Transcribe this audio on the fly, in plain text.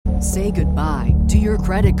Say goodbye to your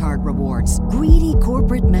credit card rewards. Greedy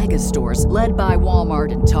corporate mega stores, led by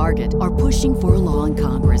Walmart and Target, are pushing for a law in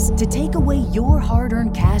Congress to take away your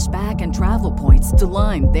hard-earned cash back and travel points to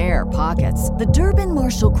line their pockets. The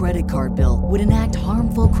Durbin-Marshall credit card bill would enact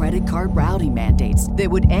harmful credit card routing mandates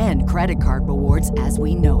that would end credit card rewards as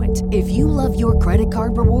we know it. If you love your credit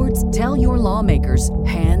card rewards, tell your lawmakers,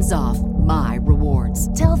 hands off my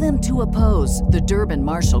rewards. Tell them to oppose the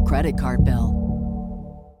Durbin-Marshall credit card bill.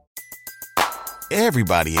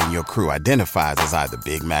 Everybody in your crew identifies as either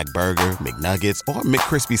Big Mac Burger, McNuggets, or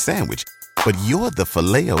McCrispy Sandwich. But you're the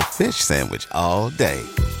Filet-O-Fish Sandwich all day.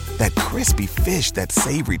 That crispy fish, that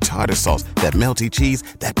savory tartar sauce, that melty cheese,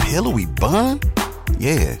 that pillowy bun.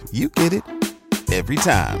 Yeah, you get it. Every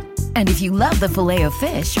time. And if you love the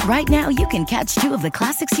Filet-O-Fish, right now you can catch two of the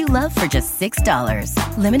classics you love for just $6.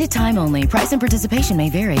 Limited time only. Price and participation may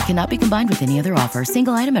vary. Cannot be combined with any other offer.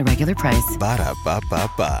 Single item at regular price.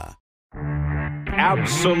 Ba-da-ba-ba-ba.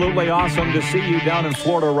 Absolutely awesome to see you down in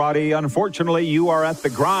Florida, Roddy. Unfortunately, you are at the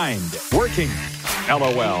grind, working.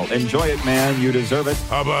 LOL. Enjoy it, man. You deserve it.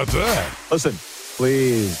 How about that? Listen,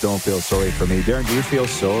 please don't feel sorry for me. Darren, do you feel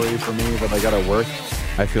sorry for me that I got to work?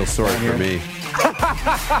 I feel sorry for me.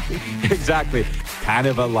 Exactly. Kind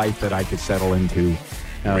of a life that I could settle into.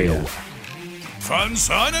 Oh, yeah. Fun,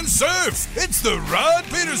 sun, and surf. It's the Rod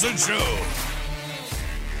Peterson Show.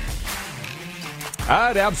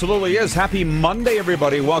 It absolutely is. Happy Monday,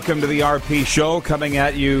 everybody. Welcome to the RP Show, coming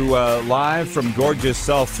at you live from gorgeous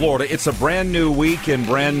South Florida. It's a brand new week and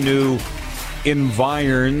brand new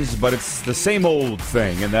environs, but it's the same old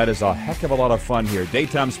thing, and that is a heck of a lot of fun here.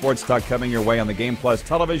 Daytime Sports Talk coming your way on the Game Plus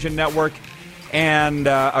television network, and,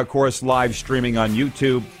 of course, live streaming on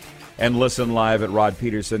YouTube, and listen live at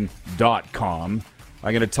rodpeterson.com.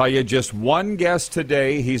 I'm going to tell you just one guest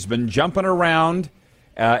today. He's been jumping around.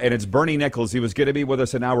 And it's Bernie Nichols. He was going to be with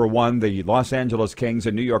us in hour one, the Los Angeles Kings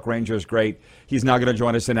and New York Rangers great. He's now going to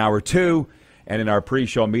join us in hour two. And in our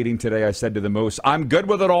pre-show meeting today, I said to the Moose, I'm good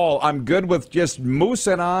with it all. I'm good with just Moose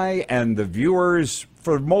and I and the viewers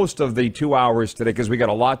for most of the 2 hours today, because we got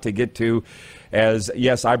a lot to get to. As,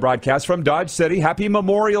 yes, I broadcast from Dodge City. Happy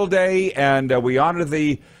Memorial Day. And we honor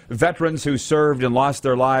the veterans who served and lost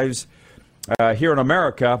their lives here in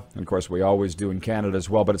America. And of course, we always do in Canada as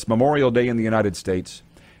well. But it's Memorial Day in the United States.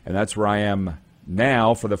 And that's where I am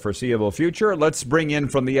now for the foreseeable future. Let's bring in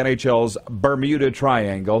from the NHL's Bermuda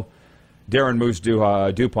Triangle, Darren Moose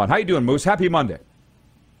Dupont. How you doing, Moose? Happy Monday.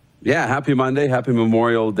 Yeah, happy Monday, happy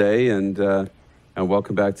Memorial Day, and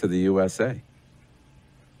welcome back to the USA.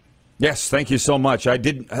 Yes, thank you so much.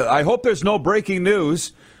 I hope there's no breaking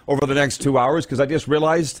news over the next 2 hours, because I just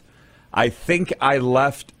realized I think I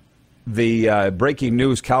left the breaking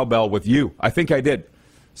news cowbell with you. I think I did.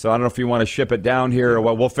 So I don't know if you want to ship it down here,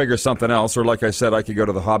 or we'll figure something else. Or like I said, I could go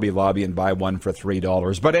to the Hobby Lobby and buy one for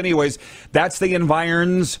 $3. But anyways, that's the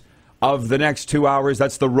environs of the next 2 hours.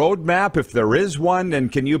 That's the roadmap, if there is one. And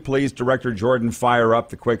can you please, Director Jordan, fire up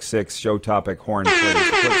the Quick Six show topic horn, please? Quick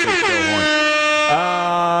Six show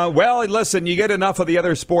horn. Well, listen, you get enough of the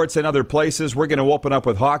other sports in other places. We're going to open up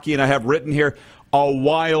with hockey, and I have written here, a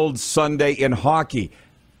wild Sunday in hockey.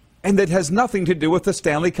 And that has nothing to do with the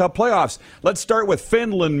Stanley Cup playoffs. Let's start with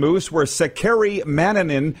Finland, Moose, where Sakari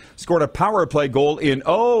Manninen scored a power play goal in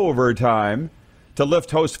overtime to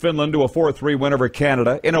lift host Finland to a 4-3 win over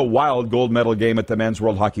Canada in a wild gold medal game at the Men's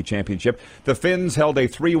World Hockey Championship. The Finns held a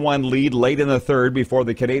 3-1 lead late in the third before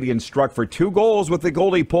the Canadians struck for 2 goals with the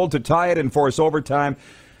goalie pulled to tie it and force overtime.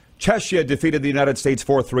 Czechia defeated the United States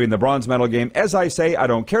 4-3 in the bronze medal game. As I say, I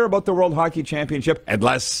don't care about the World Hockey Championship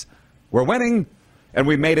unless we're winning. And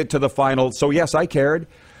we made it to the final. So, yes, I cared.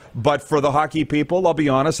 But for the hockey people, I'll be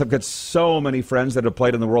honest, I've got so many friends that have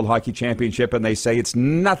played in the World Hockey Championship, and they say it's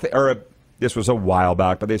nothing, or this was a while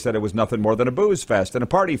back, but they said it was nothing more than a booze fest and a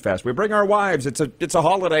party fest. We bring our wives. It's a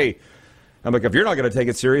holiday. I'm like, if you're not going to take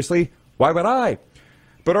it seriously, why would I?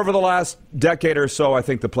 But over the last decade or so, I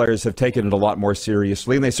think the players have taken it a lot more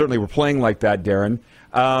seriously, and they certainly were playing like that, Darren.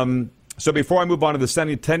 So before I move on to the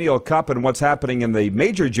Centennial Cup and what's happening in the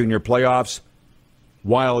major junior playoffs,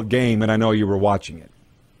 wild game, and I know you were watching it.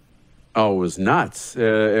 Oh, it was nuts. It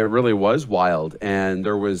really was wild. And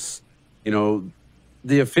there was,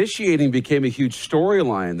 the officiating became a huge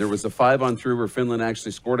storyline. There was a 5-on-3 where Finland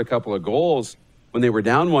actually scored a couple of goals when they were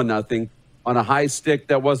down 1-0 on a high stick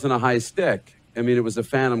that wasn't a high stick. I mean, it was a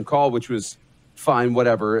phantom call, which was fine,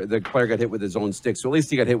 whatever. The player got hit with his own stick, so at least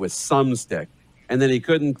he got hit with some stick. And then he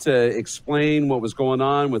couldn't explain what was going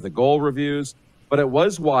on with the goal reviews. But it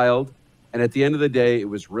was wild. And at the end of the day, it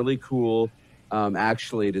was really cool,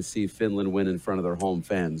 actually, to see Finland win in front of their home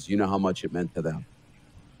fans. You know how much it meant to them.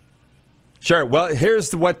 Sure. Well,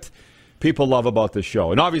 here's what people love about the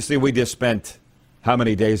show. And obviously, we just spent how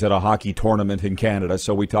many days at a hockey tournament in Canada,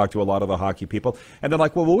 so we talked to a lot of the hockey people. And they're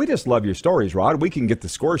like, well, we just love your stories, Rod. We can get the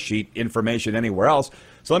score sheet information anywhere else.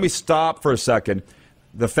 So let me stop for a second.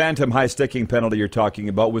 The phantom high-sticking penalty you're talking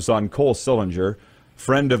about was on Cole Sillinger,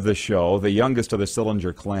 friend of the show, the youngest of the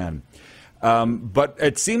Sillinger clan. But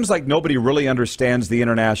it seems like nobody really understands the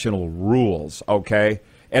international rules, okay?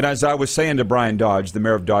 And as I was saying to Brian Dodge, the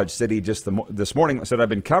mayor of Dodge City, just this morning, I said, I've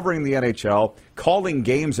been covering the NHL, calling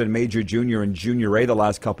games in Major Junior and Junior A the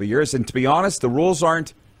last couple of years, and to be honest, the rules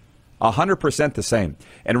aren't 100% the same.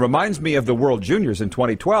 And it reminds me of the World Juniors in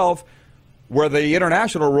 2012, where the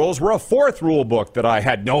international rules were a fourth rule book that I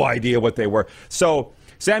had no idea what they were. So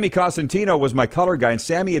Sammy Cosentino was my color guy, and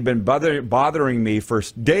Sammy had been bothering me for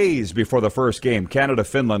days before the first game,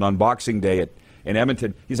 Canada-Finland on Boxing Day in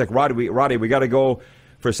Edmonton. He's like, Roddy, we got to go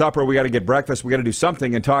for supper, we got to get breakfast, we got to do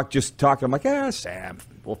something and talk. I'm like, Sam,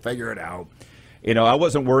 we'll figure it out. You know, I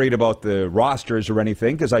wasn't worried about the rosters or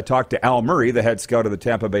anything because I talked to Al Murray, the head scout of the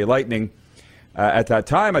Tampa Bay Lightning. At that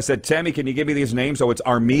time, I said, Sammy, can you give me these names? Oh, it's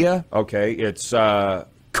Armia. Okay. It's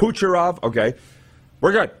Kucherov. Okay.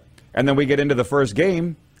 We're good. And then we get into the first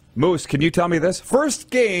game. Moose, can you tell me this?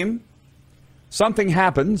 First game, something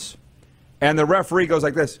happens, and the referee goes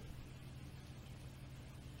like this.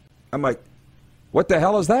 I'm like, what the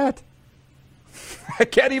hell is that? I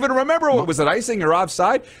can't even remember. Was it icing or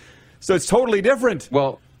offside? So it's totally different.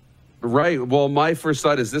 Well, right. Well, my first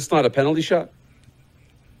thought is this not a penalty shot?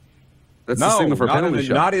 That's the signal for a penalty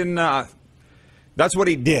shot. Not in. That's what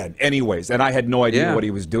he did, anyways. And I had no idea what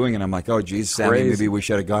he was doing. And I'm like, oh, geez, Sammy, maybe we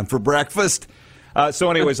should have gone for breakfast.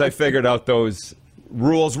 So, anyways, I figured out those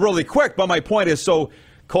rules really quick. But my point is, so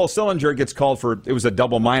Cole Sillinger gets called for, it was a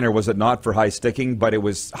double minor, was it not, for high sticking? But it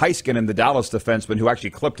was Heiskanen, the Dallas defenseman, who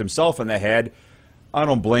actually clipped himself in the head. I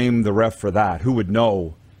don't blame the ref for that. Who would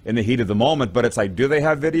know in the heat of the moment? But it's like, do they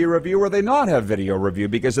have video review or they not have video review?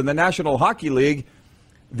 Because in the National Hockey League,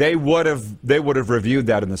 they would have reviewed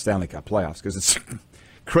that in the Stanley Cup playoffs because it's a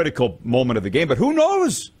critical moment of the game. But who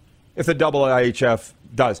knows if the IIHF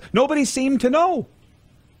does? Nobody seemed to know.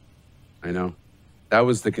 I know. That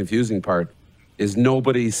was the confusing part, is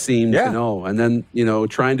nobody seemed to know. And then,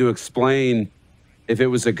 trying to explain if it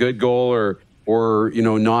was a good goal or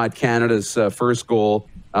not Canada's first goal,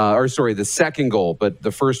 the second goal, but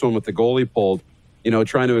the first one with the goalie pulled.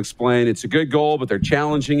 Trying to explain it's a good goal, but they're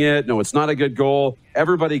challenging it. No, it's not a good goal.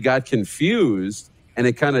 Everybody got confused, and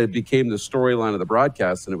it kind of became the storyline of the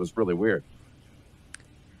broadcast, and it was really weird.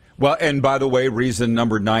 Well, and by the way, reason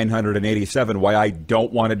number 987 why I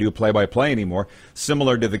don't want to do play-by-play anymore,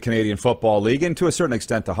 similar to the Canadian Football League and to a certain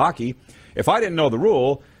extent to hockey. If I didn't know the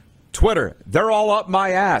rule, Twitter, they're all up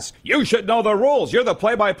my ass. You should know the rules. You're the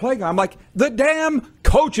play-by-play guy. I'm like, the damn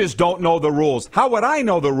coaches don't know the rules. How would I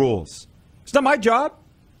know the rules? It's not my job.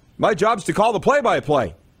 My job's to call the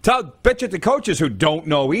play-by-play. Bitch at the coaches who don't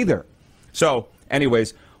know either. So,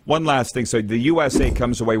 anyways, one last thing. So the USA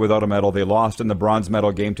comes away without a medal. They lost in the bronze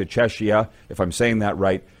medal game to Czechia, if I'm saying that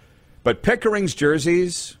right. But Pickering's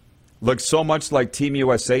jerseys look so much like Team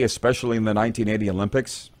USA, especially in the 1980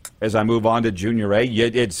 Olympics. As I move on to Junior A,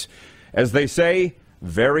 it's, as they say,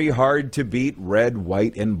 very hard to beat red,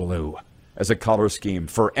 white, and blue as a color scheme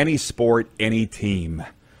for any sport, any team.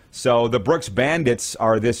 So the Brooks Bandits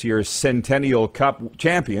are this year's Centennial Cup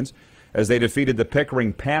champions as they defeated the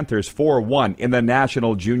Pickering Panthers 4-1 in the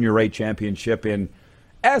National Junior A Championship in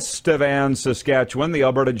Estevan, Saskatchewan. The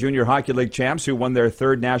Alberta Junior Hockey League champs, who won their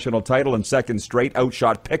third national title and second straight,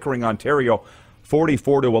 outshot Pickering, Ontario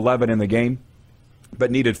 44-11 in the game,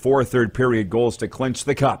 but needed 4 third-period goals to clinch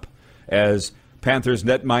the cup as Panthers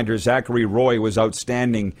netminder Zachary Roy was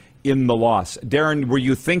outstanding in the loss. Darren, were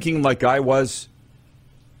you thinking like I was?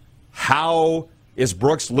 How is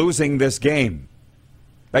Brooks losing this game?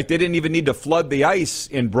 Like, they didn't even need to flood the ice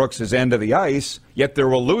in Brooks' end of the ice, yet they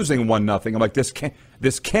were losing 1-0. I'm like,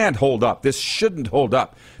 this can't hold up. This shouldn't hold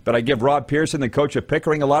up. But I give Rob Pearson, the coach of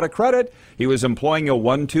Pickering, a lot of credit. He was employing a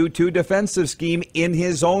 1-2-2 defensive scheme in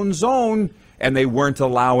his own zone, and they weren't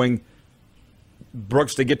allowing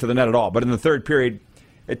Brooks to get to the net at all. But in the third period,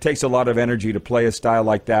 it takes a lot of energy to play a style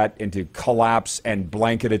like that and to collapse and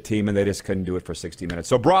blanket a team, and they just couldn't do it for 60 minutes.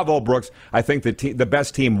 So bravo, Brooks. I think the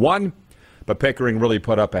best team won, but Pickering really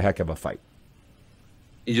put up a heck of a fight.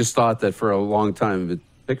 You just thought that for a long time,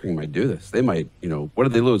 Pickering might do this. They might, what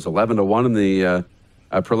did they lose? 11-1 in the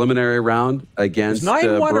preliminary round against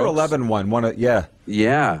 9-1 or Brooks? 11-1? Yeah.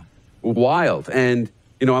 Yeah. Wild. And,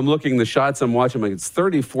 I'm looking the shots I'm watching, like it's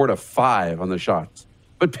 34-5 on the shots.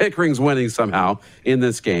 But Pickering's winning somehow in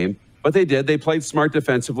this game. But they did. They played smart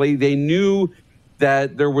defensively. They knew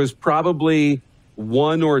that there was probably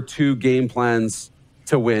 1 or 2 game plans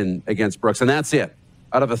to win against Brooks, and that's it.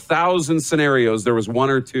 Out of 1,000 scenarios, there was 1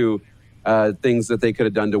 or 2 things that they could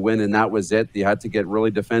have done to win, and that was it. You had to get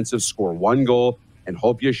really defensive, score 1 goal, and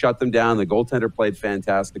hope you shut them down. The goaltender played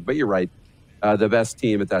fantastic, but you're right. The best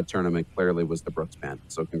team at that tournament clearly was the Brooks Band,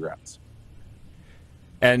 so congrats.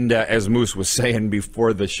 And as Moose was saying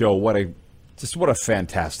before the show, what a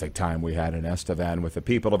fantastic time we had in Estevan with the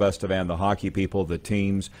people of Estevan, the hockey people, the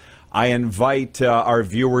teams. I invite our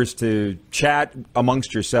viewers to chat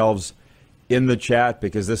amongst yourselves in the chat,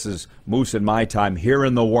 because this is Moose and my time here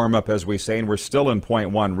in the warm-up, as we say, and we're still in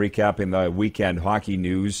point 1, recapping the weekend hockey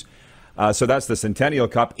news. So that's the Centennial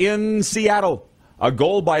Cup in Seattle. A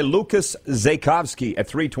goal by Lukas Zaykovsky at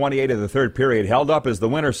 3:28 of the third period held up as the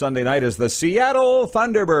winner Sunday night as the Seattle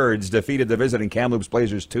Thunderbirds defeated the visiting Kamloops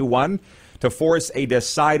Blazers 2-1 to force a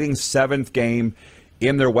deciding 7th game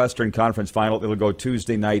in their Western Conference final. It'll go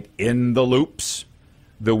Tuesday night in the Loops.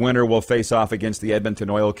 The winner will face off against the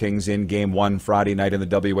Edmonton Oil Kings in Game 1 Friday night in the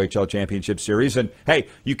WHL Championship Series. And, hey,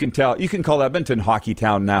 you can call Edmonton Hockey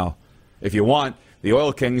Town now if you want. The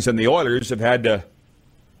Oil Kings and the Oilers have had to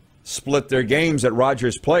split their games at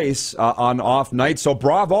Rogers Place on off nights. So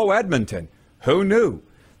bravo, Edmonton. Who knew?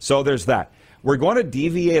 So there's that. We're going to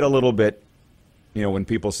deviate a little bit, when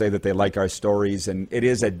people say that they like our stories, and it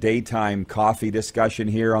is a daytime coffee discussion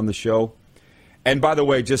here on the show. And by the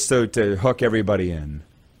way, just so to hook everybody in,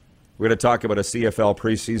 we're going to talk about a CFL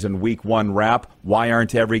preseason Week 1 wrap. Why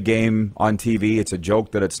aren't every game on TV? It's a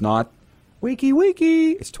joke that it's not. Wiki.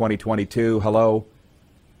 It's 2022. Hello.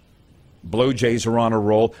 Blue Jays are on a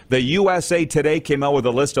roll. The USA Today came out with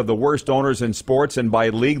a list of the worst owners in sports, and by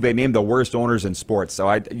league, they named the worst owners in sports. So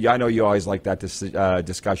I know you always like that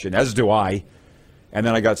discussion, as do I. And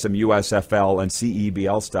then I got some USFL and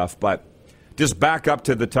CEBL stuff. But just back up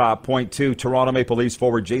to the top. Point 2, Toronto Maple Leafs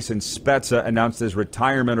forward Jason Spezza announced his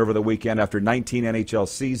retirement over the weekend after 19 NHL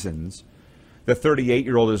seasons. The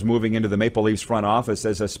 38-year-old is moving into the Maple Leafs front office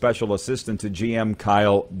as a special assistant to GM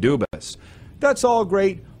Kyle Dubas. That's all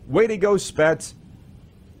great. Way to go, Spets.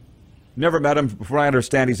 Never met him. From what I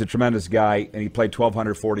understand, he's a tremendous guy, and he played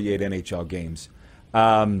 1,248 NHL games,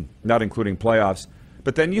 not including playoffs.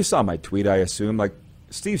 But then you saw my tweet, I assume. Like,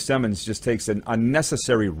 Steve Simmons just takes an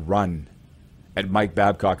unnecessary run at Mike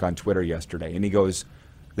Babcock on Twitter yesterday, and he goes,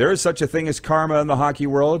 there is such a thing as karma in the hockey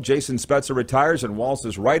world. Jason Spezza retires and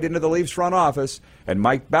waltzes right into the Leafs front office, and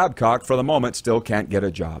Mike Babcock, for the moment, still can't get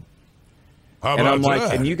a job. How and about I'm like,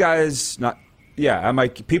 that? and you guys not... Yeah, I'm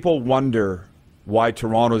like, people wonder why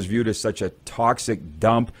Toronto's viewed as such a toxic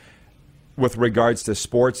dump with regards to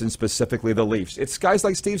sports and specifically the Leafs. It's guys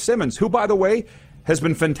like Steve Simmons, who, by the way, has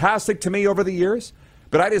been fantastic to me over the years.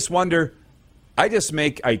 But I just wonder, I just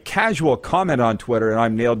make a casual comment on Twitter and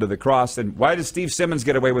I'm nailed to the cross. And why does Steve Simmons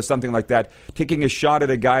get away with something like that, taking a shot at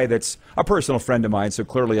a guy that's a personal friend of mine? So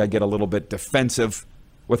clearly I get a little bit defensive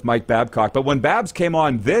with Mike Babcock. But when Babs came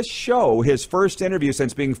on this show, his first interview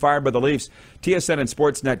since being fired by the Leafs, TSN and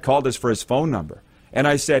Sportsnet called us for his phone number. And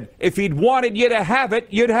I said, if he'd wanted you to have it,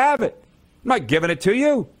 you'd have it. I'm not giving it to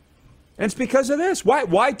you. And it's because of this.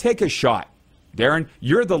 Why take a shot? Darren,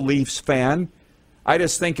 you're the Leafs fan. I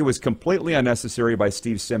just think it was completely unnecessary by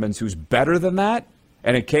Steve Simmons, who's better than that.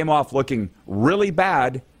 And it came off looking really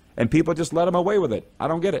bad, and people just let him away with it. I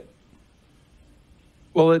don't get it.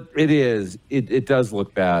 Well, it is. It does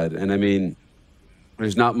look bad. And I mean,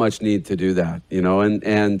 there's not much need to do that,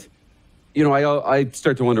 and I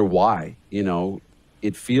start to wonder why.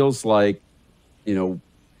 It feels like, that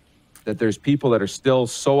there's people that are still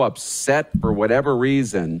so upset for whatever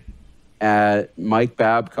reason at Mike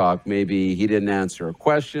Babcock. Maybe he didn't answer a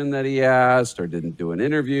question that he asked, or didn't do an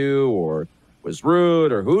interview, or was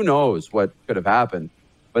rude, or who knows what could have happened.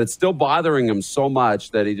 But it's still bothering him so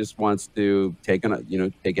much that he just wants to take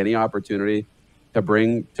any opportunity to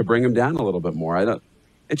bring him down a little bit more.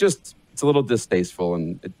 It's a little distasteful,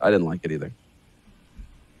 and I didn't like it either.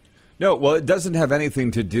 No, well, it doesn't have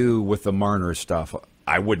anything to do with the Marner stuff,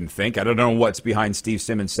 I wouldn't think. I don't know what's behind Steve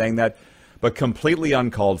Simmons saying that, but completely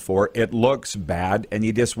uncalled for. It looks bad, and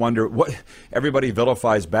you just wonder, what everybody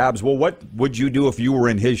vilifies Babs. Well, what would you do if you were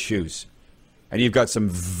in his shoes? And you've got some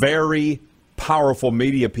very powerful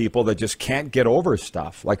media people that just can't get over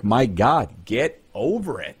stuff. Like, my God, get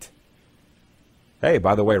over it. Hey,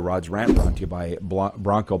 by the way, Rod's Rant brought to you by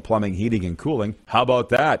Bronco Plumbing, Heating, and Cooling. How about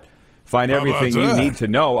that? Find everything you need to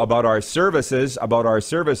know about our services,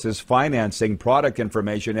 financing, product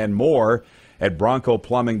information, and more at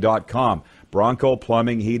broncoplumbing.com. Bronco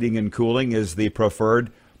Plumbing, Heating, and Cooling is the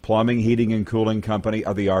preferred plumbing, heating, and cooling company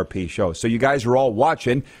of the RP show. So you guys are all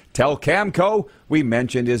watching. Tell Camco we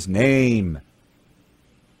mentioned his name.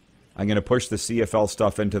 I'm going to push the CFL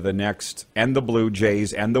stuff into the next, and the Blue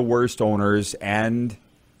Jays, and the worst owners, and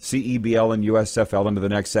CEBL and USFL into the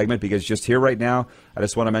next segment, because just here right now, I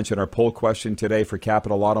just want to mention our poll question today for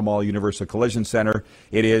Capital Auto Mall Universal Collision Center.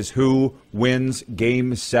 It is, who wins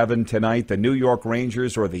Game 7 tonight, the New York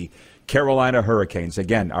Rangers or the Carolina Hurricanes?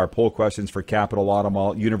 Again, our poll questions for Capital Auto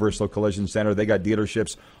Mall Universal Collision Center. They got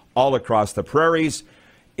dealerships all across the prairies.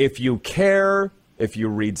 If you care, if you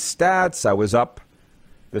read stats, I was up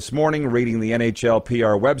this morning reading the NHL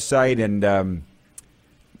PR website, and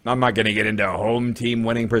I'm not going to get into home team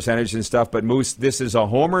winning percentage and stuff, but Moose, this is a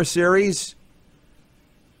homer series.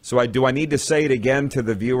 So I need to say it again to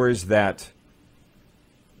the viewers that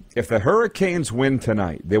if the Hurricanes win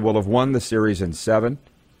tonight, they will have won the series in 7,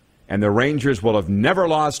 and the Rangers will have never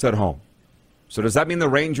lost at home. So does that mean the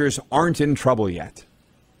Rangers aren't in trouble yet?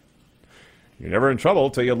 You're never in trouble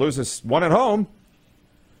till you lose this one at home.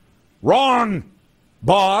 Wrong,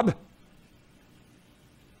 Bob.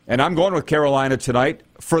 And I'm going with Carolina tonight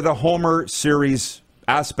for the homer series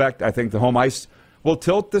aspect. I think the home ice will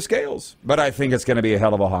tilt the scales, but I think it's going to be a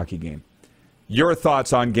hell of a hockey game. Your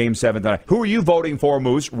thoughts on Game 7 tonight? Who are you voting for,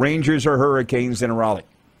 Moose? Rangers or Hurricanes in Raleigh?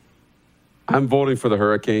 I'm voting for the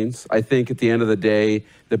Hurricanes. I think at the end of the day,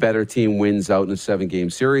 the better team wins out in a 7-game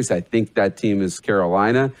series. I think that team is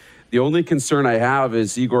Carolina. The only concern I have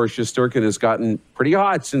is Igor Shesterkin has gotten pretty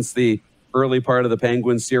hot since the early part of the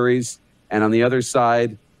Penguins series. And on the other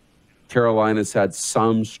side, Carolina's had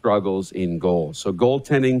some struggles in goal. So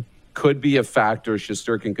goaltending could be a factor.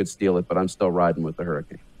 Shesterkin could steal it, but I'm still riding with the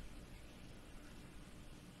Hurricane.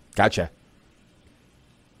 Gotcha.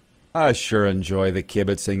 I sure enjoy the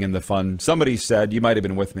kibitzing and the fun. Somebody said, you might have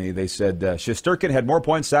been with me, they said Shesterkin had more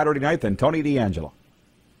points Saturday night than Tony DeAngelo.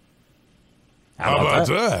 How about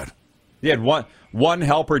that? He had one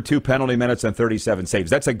helper, 2 penalty minutes, and 37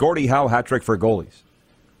 saves. That's a Gordie Howe hat trick for goalies.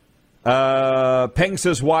 Pengs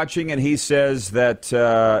is watching, and he says that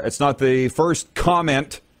it's not the first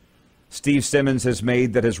comment Steve Simmons has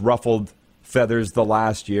made that has ruffled feathers the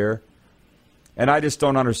last year. And I just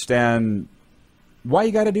don't understand why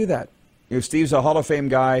you got to do that. You know, Steve's a Hall of Fame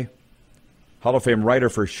guy, Hall of Fame writer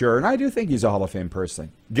for sure, and I do think he's a Hall of Fame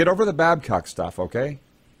person. Get over the Babcock stuff, okay?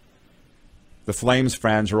 The Flames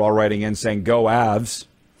fans are all writing in saying, go Avs.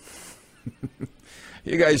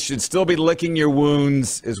 You guys should still be licking your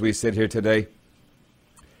wounds as we sit here today.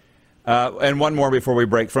 And one more before we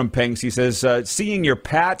break from Pengs. He says, seeing your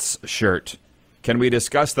Pats shirt, can we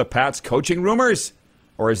discuss the Pats coaching rumors?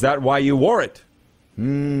 Or is that why you wore it?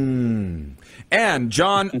 And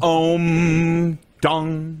John Ohm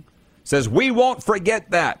Dong says, we won't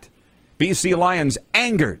forget that. BC Lions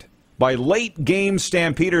angered by late-game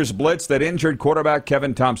Stampeders blitz that injured quarterback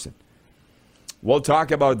Kevin Thompson. We'll talk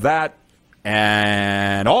about that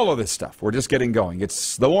and all of this stuff. We're just getting going.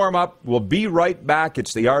 It's the warm-up. We'll be right back.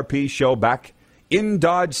 It's the RP show back in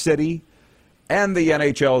Dodge City and the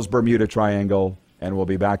NHL's Bermuda Triangle. And we'll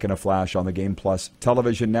be back in a flash on the Game Plus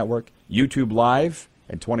television network, YouTube Live,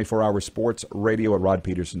 and 24-hour sports radio at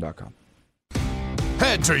rodpeterson.com.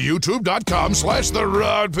 Head to youtube.com/The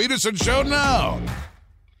Rod Peterson Show now.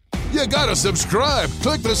 You gotta subscribe.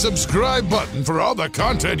 Click the subscribe button for all the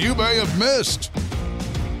content you may have missed.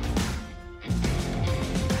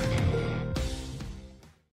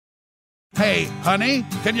 Hey, honey,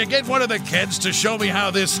 can you get one of the kids to show me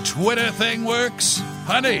how this Twitter thing works?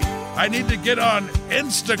 Honey, I need to get on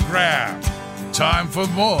Instagram. Time for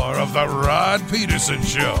more of The Rod Peterson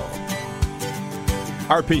Show.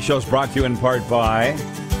 RP Show's brought to you in part by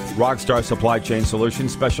Rockstar Supply Chain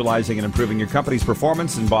Solutions, specializing in improving your company's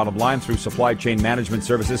performance and bottom line through supply chain management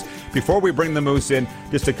services. Before we bring the Moose in,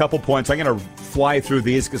 just a couple points. I'm going to fly through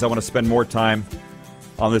these because I want to spend more time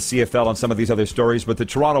on the CFL and some of these other stories. But the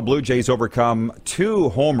Toronto Blue Jays overcome 2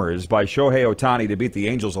 homers by Shohei Ohtani to beat the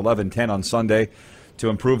Angels 11-10 on Sunday to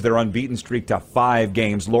improve their unbeaten streak to 5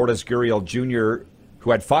 games. Lourdes Gurriel Jr.,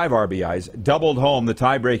 who had 5 RBIs, doubled home the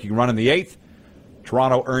tie-breaking run in the 8th.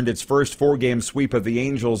 Toronto earned its first 4-game sweep of the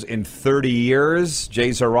Angels in 30 years.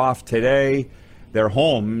 Jays are off today. They're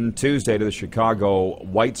home Tuesday to the Chicago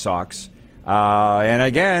White Sox. And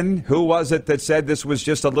again, who was it that said this was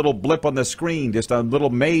just a little blip on the screen, just a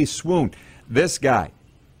little May swoon? This guy,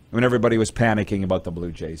 when everybody was panicking about the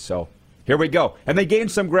Blue Jays. So here we go. And they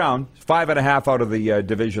gained some ground, 5.5 out of the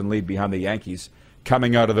division lead behind the Yankees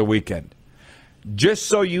coming out of the weekend. Just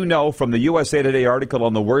so you know, from the USA Today article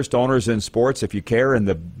on the worst owners in sports, if you care, in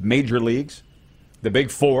the major leagues, the Big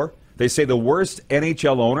Four, they say the worst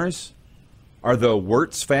NHL owners are the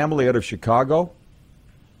Wirtz family out of Chicago.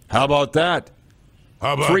 How about that?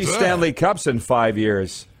 How about 3 that? Stanley Cups in 5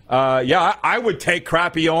 years. Yeah, I would take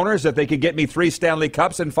crappy owners if they could get me 3 Stanley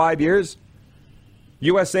Cups in 5 years.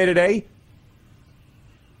 USA Today,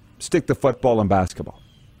 stick to football and basketball.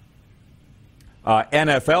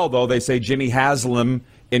 NFL, though, they say Jimmy Haslam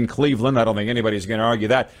in Cleveland. I don't think anybody's going to argue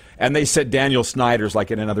that. And they said Daniel Snyder's like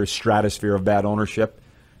in another stratosphere of bad ownership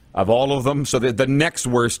of all of them. So the next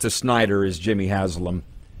worst to Snyder is Jimmy Haslam.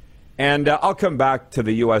 And I'll come back to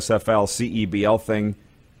the USFL CEBL thing.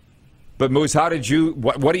 But Moose,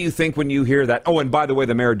 what do you think when you hear that? Oh, and by the way,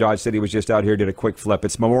 the mayor of Dodge City was just out here, did a quick flip.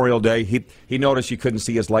 It's Memorial Day. He noticed you couldn't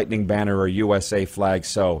see his Lightning banner or USA flag,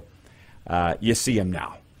 so you see him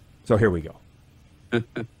now. So here we go.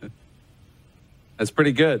 That's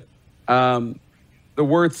pretty good. The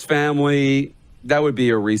Wirtz family, that would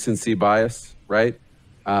be a recency bias, right?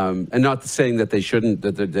 And not saying that they shouldn't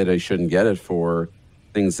get it for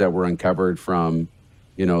things that were uncovered from,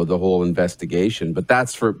 the whole investigation. But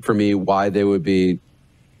that's for me why they would be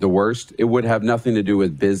the worst. It would have nothing to do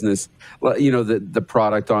with business, the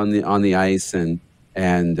product on the ice and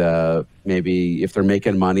maybe if they're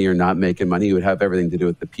making money or not making money. It would have everything to do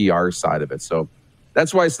with the PR side of it. So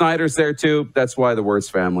that's why Snyder's there too. That's why the Wirtz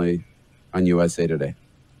family on USA Today.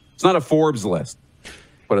 It's not a Forbes list.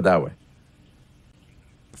 Put it that way.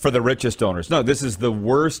 For the richest owners. No, this is the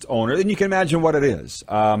worst owner. And you can imagine what it is.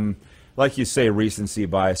 Like you say, recency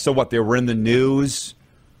bias. So what, they were in the news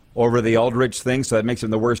over the Aldrich thing, so that makes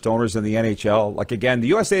them the worst owners in the NHL. Like, again, the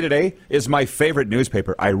USA Today is my favorite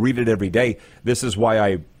newspaper. I read it every day. This is why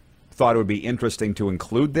I thought it would be interesting to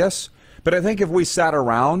include this. But I think if we sat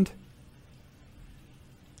around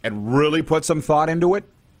and really put some thought into it,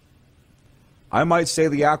 I might say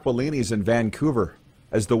the Aquilinis in Vancouver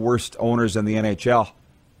as the worst owners in the NHL.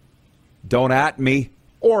 Don't at me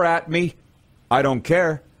or at me. I don't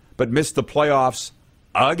care. But missed the playoffs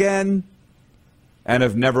again and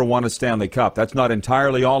have never won a Stanley Cup. That's not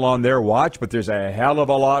entirely all on their watch, but there's a hell of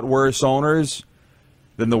a lot worse owners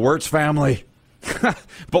than the Wirtz family.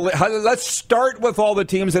 But let's start with all the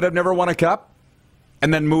teams that have never won a cup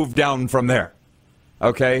and then move down from there.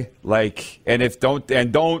 Okay?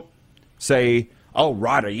 Don't say, oh,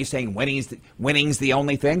 Rod, are you saying winning's the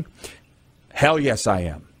only thing? Hell yes, I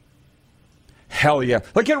am. Hell yeah.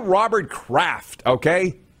 Look at Robert Kraft,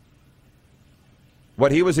 okay?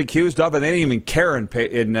 What he was accused of, and they didn't even care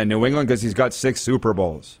in New England because he's got 6 Super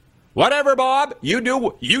Bowls. Whatever, Bob. You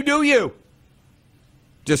do you.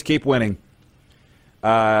 Just keep winning.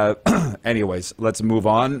 Anyways, let's move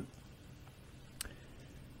on.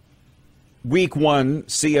 Week 1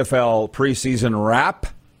 CFL preseason wrap.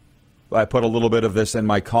 I put a little bit of this in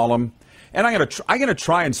my column. And I'm gonna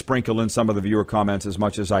try and sprinkle in some of the viewer comments as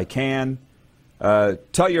much as I can.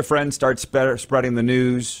 Tell your friends, start spreading the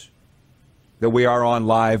news that we are on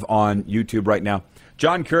live on YouTube right now.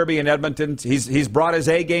 John Kirby in Edmonton, he's brought his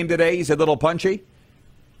A game today. He's a little punchy.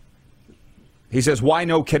 He says, why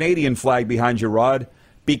no Canadian flag behind you, Rod?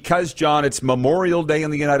 Because, John, it's Memorial Day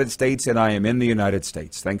in the United States, and I am in the United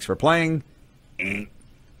States. Thanks for playing.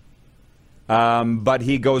 But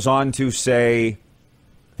he goes on to say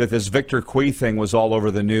that this Victor Cui thing was all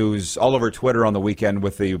over the news, all over Twitter on the weekend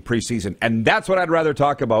with the preseason. And that's what I'd rather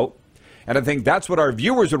talk about. And I think that's what our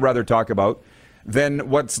viewers would rather talk about than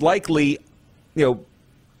what's likely,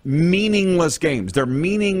 meaningless games. They're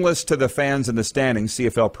meaningless to the fans in the standings,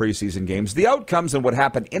 CFL preseason games. The outcomes and what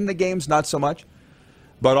happened in the games, not so much.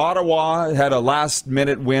 But Ottawa had a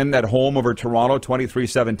last-minute win at home over Toronto,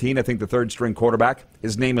 23-17. I think the third-string quarterback,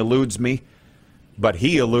 his name eludes me, but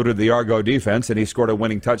he eluded the Argo defense, and he scored a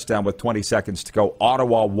winning touchdown with 20 seconds to go.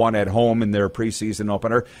 Ottawa won at home in their preseason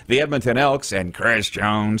opener. The Edmonton Elks and Chris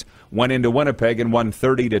Jones went into Winnipeg and won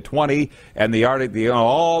 30-20. And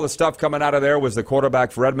all the stuff coming out of there was the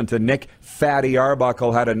quarterback for Edmonton, Nick Fatty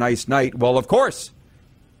Arbuckle, had a nice night. Well, of course,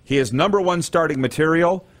 he is number 1 starting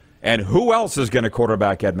material. And who else is going to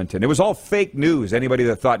quarterback Edmonton? It was all fake news. Anybody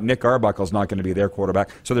that thought Nick Arbuckle's not going to be their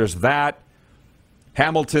quarterback. So there's that.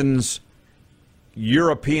 Hamilton's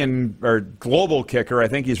European or global kicker, I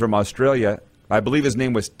think he's from Australia. I believe his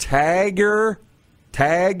name was Tag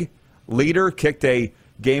Leader, kicked a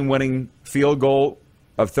game-winning field goal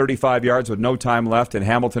of 35 yards with no time left, and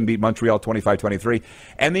Hamilton beat Montreal 25-23.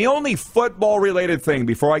 And the only football-related thing,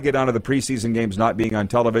 before I get on to the preseason games not being on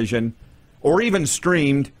television or even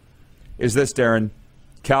streamed, is this, Darren.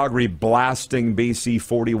 Calgary blasting BC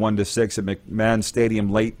 41-6 at McMahon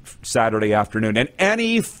Stadium late Saturday afternoon. And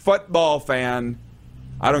any football fan,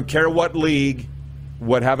 I don't care what league,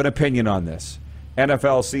 would have an opinion on this.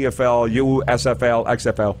 NFL, CFL, USFL,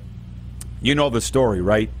 XFL. You know the story,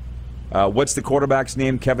 right? What's the quarterback's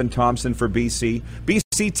name? Kevin Thompson for BC.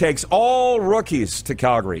 BC takes all rookies to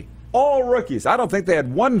Calgary. All rookies. I don't think they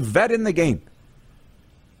had one vet in the game,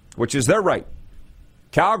 which is their right.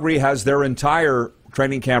 Calgary has their entire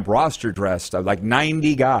training camp roster dressed, like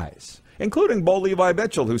 90 guys, including Bo Levi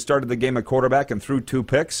Mitchell, who started the game at quarterback and threw 2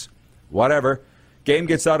 picks. Whatever. Game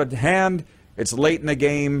gets out of hand. It's late in the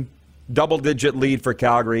game. Double-digit lead for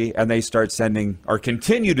Calgary, and they start sending, or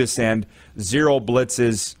continue to send, 0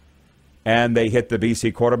 blitzes, and they hit the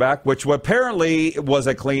BC quarterback, which apparently was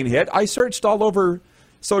a clean hit. I searched all over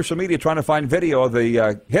social media trying to find video of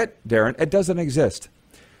the hit, Darren. It doesn't exist.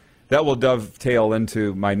 That will dovetail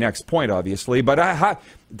into my next point, obviously. But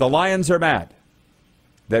the Lions are mad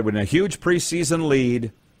that when a huge preseason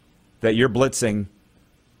lead that you're blitzing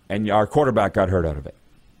and our quarterback got hurt out of it.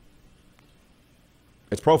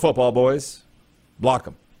 It's pro football, boys. Block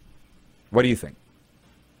them. What do you think?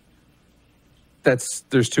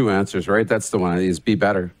 There's 2 answers, right? That's the one, is be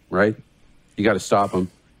better, right? You got to stop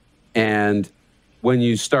them. And when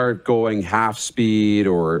you start going half speed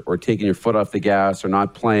or taking your foot off the gas or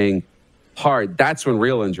not playing hard, that's when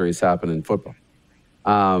real injuries happen in football.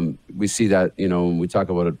 We see that, when we talk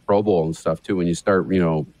about a Pro Bowl and stuff too, when you start,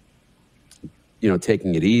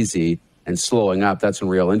 taking it easy and slowing up, that's when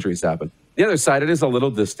real injuries happen. The other side, it is a little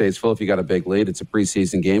distasteful if you got a big lead. It's a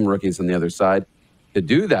preseason game, rookies on the other side to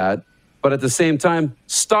do that. But at the same time,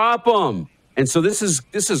 stop them. And so this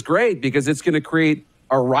is great because it's going to create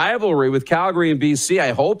a rivalry with Calgary and BC.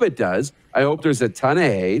 I hope it does. I hope there's a ton of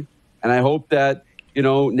hate. And I hope that,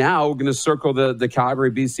 now we're going to circle the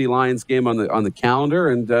Calgary BC Lions game on the calendar.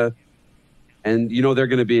 And they're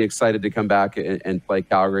going to be excited to come back and play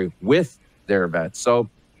Calgary with their vets. So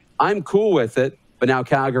I'm cool with it. But now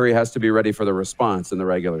Calgary has to be ready for the response in the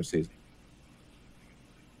regular season.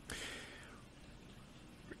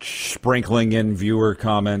 Sprinkling in viewer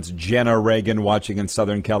comments, Jenna Reagan watching in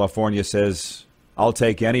Southern California says, I'll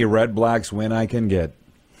take any Red Blacks win I can get.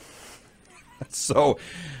 So,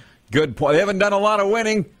 good point. They haven't done a lot of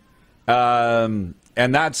winning. And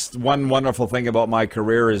that's one wonderful thing about my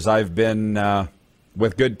career is I've been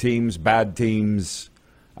with good teams, bad teams.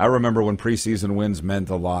 I remember when preseason wins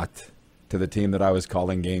meant a lot to the team that I was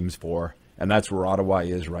calling games for. And that's where Ottawa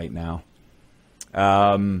is right now.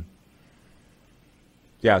 So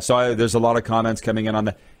there's a lot of comments coming in on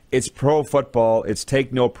that. It's pro football. It's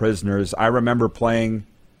take no prisoners. I remember playing,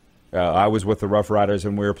 I was with the Rough Riders,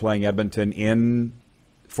 and we were playing Edmonton in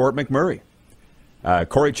Fort McMurray.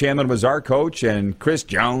 Corey Chandler was our coach, and Chris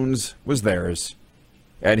Jones was theirs.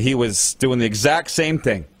 And he was doing the exact same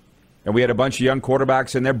thing. And we had a bunch of young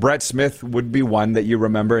quarterbacks in there. Brett Smith would be one that you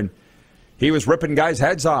remember, and he was ripping guys'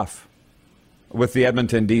 heads off with the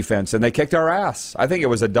Edmonton defense, and they kicked our ass. I think it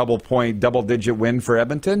was a double-digit win for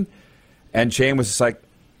Edmonton, and Chain was just like,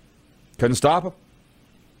 couldn't stop him.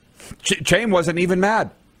 Chain wasn't even mad.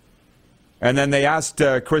 And then they asked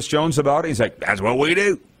Chris Jones about it. He's like, that's what we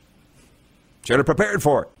do. Should have prepared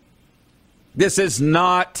for it. This is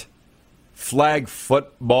not flag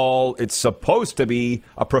football. It's supposed to be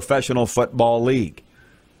a professional football league.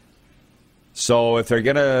 So if they're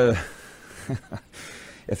going to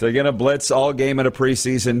blitz all game in a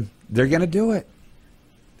preseason, they're going to do it.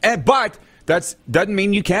 But that doesn't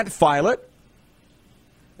mean you can't file it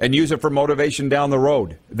and use it for motivation down the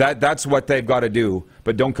road. That's what they've got to do,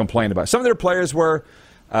 but don't complain about it. Some of their players were,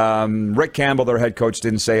 Rick Campbell, their head coach,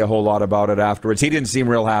 didn't say a whole lot about it afterwards. He didn't seem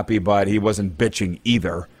real happy, but he wasn't bitching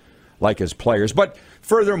either, like his players. But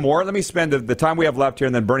furthermore, let me spend the time we have left here,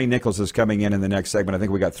 and then Bernie Nichols is coming in the next segment. I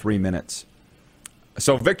think we got 3 minutes.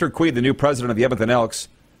 So Victor Cui, the new president of the Edmonton Elks,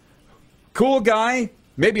 cool guy,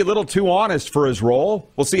 maybe a little too honest for his role.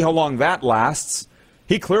 We'll see how long that lasts.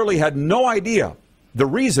 He clearly had no idea the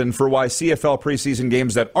reason for why CFL preseason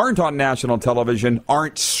games that aren't on national television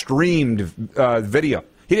aren't streamed video.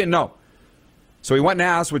 He didn't know. So he went and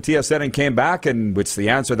asked with TSN and came back, and it's the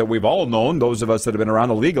answer that we've all known, those of us that have been around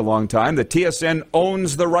the league a long time, that TSN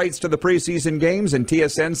owns the rights to the preseason games, and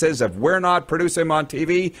TSN says if we're not producing them on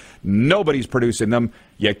TV, nobody's producing them.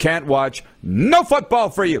 You can't watch no football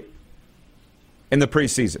for you in the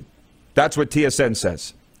preseason. That's what TSN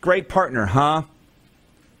says. Great partner, huh?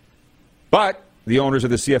 But the owners of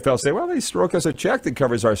the CFL say, well, they stroke us a check that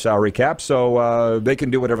covers our salary cap, so they can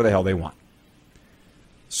do whatever the hell they want.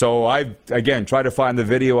 So I, again, try to find the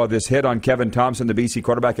video of this hit on Kevin Thompson, the BC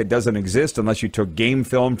quarterback. It doesn't exist unless you took game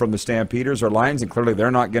film from the Stampeders or Lions, and clearly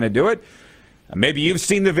they're not going to do it. Maybe you've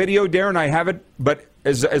seen the video, Darren. I haven't. But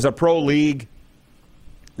as a pro league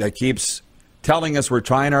that keeps telling us we're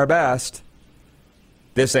trying our best,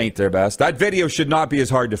 this ain't their best. That video should not be as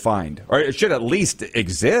hard to find, or it should at least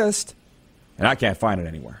exist, and I can't find it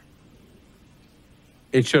anywhere.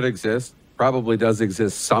 It should exist. probably does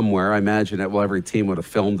exist somewhere. I imagine that every team would have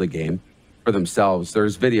filmed the game for themselves.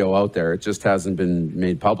 There's video out there. It just hasn't been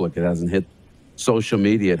made public. It hasn't hit social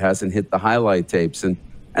media. It hasn't hit the highlight tapes. And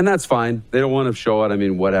that's fine. They don't want to show it. I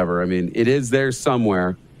mean, whatever. I mean, it is there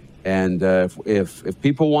somewhere. And if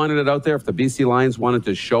people wanted it out there, if the BC Lions wanted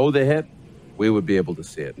to show the hit, we would be able to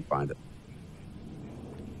see it and find it.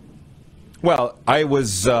 Well, I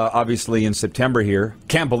was obviously in September here.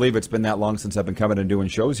 Can't believe it's been that long since I've been coming and doing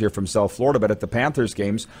shows here from South Florida. But at the Panthers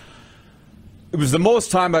games, it was the most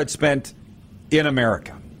time I'd spent in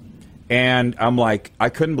America. And I'm like, I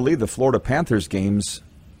couldn't believe the Florida Panthers games.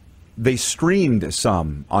 They streamed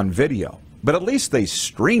some on video, but at least they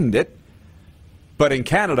streamed it. But in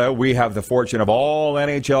Canada, we have the fortune of all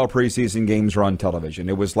NHL preseason games are on television.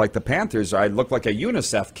 It was like the Panthers. I looked like a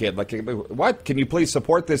UNICEF kid. Like, what? Can you please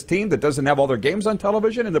support this team that doesn't have all their games on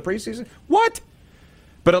television in the preseason? What?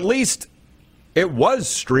 But at least it was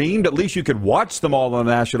streamed. At least you could watch them all in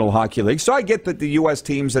the National Hockey League. So I get that the U.S.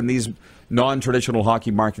 teams and these non-traditional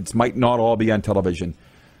hockey markets might not all be on television.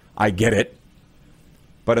 I get it.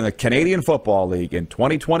 But in the Canadian Football League in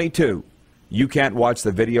 2022, you can't watch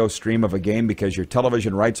the video stream of a game because your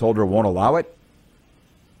television rights holder won't allow it?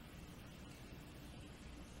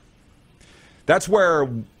 That's where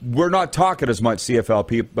we're not talking as much CFL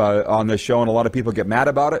people on this show, and a lot of people get mad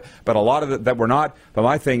about it, but a lot of it that we're not. But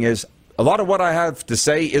my thing is, a lot of what I have to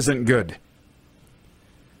say isn't good.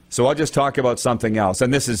 So I'll just talk about something else,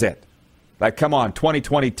 and this is it. Like, come on,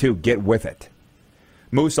 2022, get with it.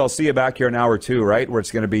 Moose, I'll see you back here in hour 2, right? Where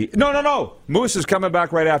it's going to be... No. Moose is coming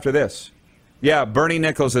back right after this. Yeah, Bernie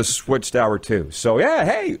Nichols has switched hour 2. So, yeah,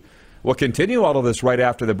 hey, we'll continue all of this right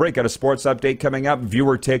after the break. Got a sports update coming up,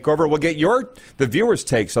 viewer takeover. We'll get the viewers'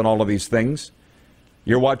 takes on all of these things.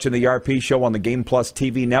 You're watching the RP show on the Game Plus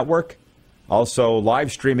TV network, also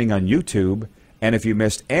live streaming on YouTube. And if you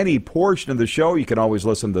missed any portion of the show, you can always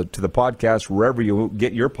listen to the podcast wherever you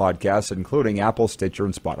get your podcasts, including Apple, Stitcher,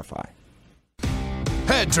 and Spotify.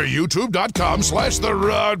 Head to youtube.com/The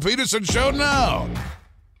Rod Peterson Show now.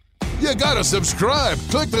 You gotta subscribe.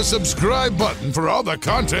 Click the subscribe button for all the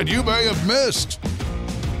content you may have missed.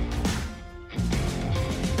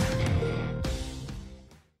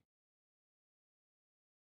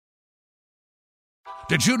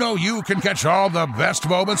 Did you know you can catch all the best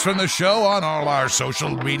moments from the show on all our social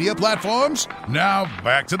media platforms? Now,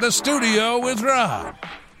 back to the studio with Rod.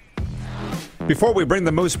 Before we bring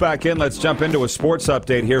the Moose back in, let's jump into a sports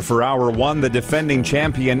update here for hour 1. The defending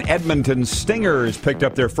champion Edmonton Stingers picked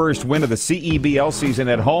up their first win of the CEBL season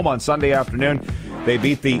at home on Sunday afternoon. They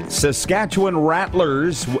beat the Saskatchewan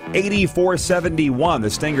Rattlers 84-71. The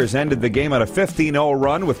Stingers ended the game on a 15-0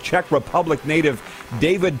 run with Czech Republic native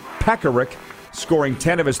David Pekarik scoring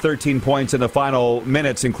 10 of his 13 points in the final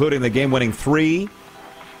minutes, including the game-winning 3.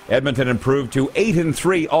 Edmonton improved to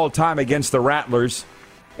 8-3 all-time against the Rattlers,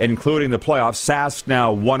 including the playoffs. Sask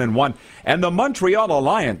now 1-1. And the Montreal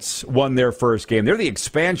Alliance won their first game. They're the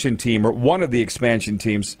expansion team, or one of the expansion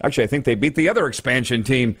teams. Actually, I think they beat the other expansion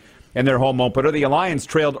team in their home opener. The Alliance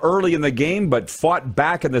trailed early in the game, but fought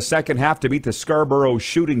back in the second half to beat the Scarborough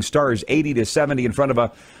Shooting Stars 80-70 in front of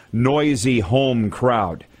a noisy home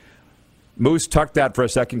crowd. Moose, tuck that for a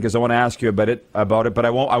second because I want to ask you about it, but I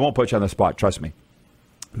won't put you on the spot, trust me.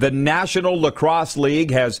 The National Lacrosse League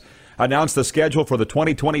has announced the schedule for the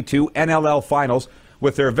 2022 NLL Finals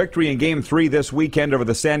with their victory in Game 3 this weekend over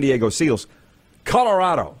the San Diego Seals.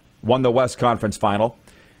 Colorado won the West Conference Final,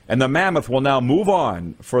 and the Mammoth will now move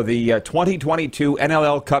on for the 2022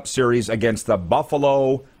 NLL Cup Series against the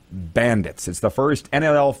Buffalo Bandits. It's the first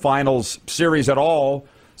NLL Finals series at all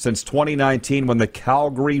since 2019 when the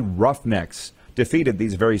Calgary Roughnecks defeated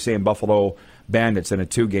these very same Buffalo Bandits in a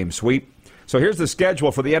 2-game sweep. So here's the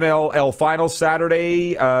schedule for the NLL Finals.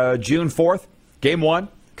 Saturday, June 4th, Game 1,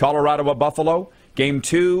 Colorado at Buffalo. Game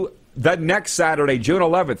 2, the next Saturday, June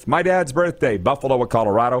 11th, my dad's birthday, Buffalo at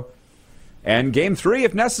Colorado. And Game 3,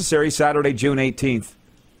 if necessary, Saturday, June 18th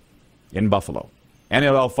in Buffalo.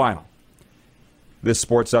 NLL Final. This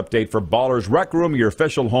sports update for Ballers Rec Room, your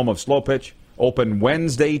official home of Slow Pitch. Open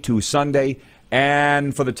Wednesday to Sunday.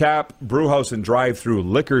 And for the Tap, Brewhouse and Drive-Thru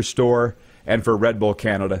Liquor Store. And for Red Bull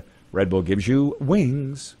Canada, Red Bull gives you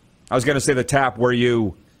wings. I was going to say the Tap where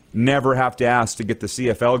you never have to ask to get the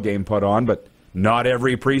CFL game put on, but not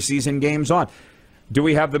every preseason game's on. Do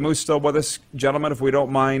we have the Moose still with us, gentlemen, if we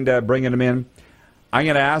don't mind bringing him in? I'm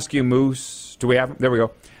going to ask you, Moose, do we have him? There we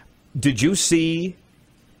go. Did you see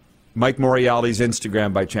Mike Moriarty's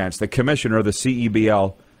Instagram by chance, the commissioner of the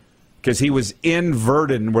CEBL? Because he was in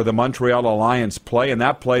Verdun where the Montreal Alliance play, and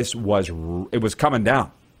that place was coming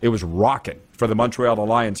down. It was rocking for the Montreal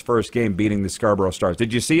Alliance first game beating the Scarborough Stars.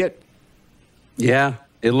 Did you see it? Yeah,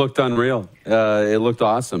 it looked unreal. It looked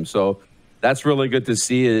awesome. So that's really good to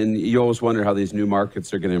see. And you always wonder how these new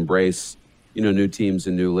markets are going to embrace, new teams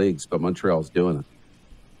and new leagues. But Montreal's doing it.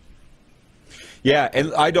 Yeah,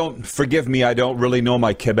 and forgive me, I don't really know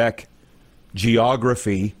my Quebec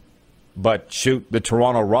geography, but shoot, the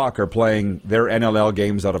Toronto Rock are playing their NLL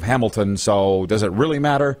games out of Hamilton, so does it really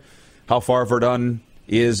matter how far Verdun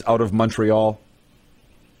is out of Montreal?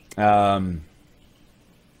 Reminds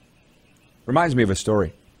me of a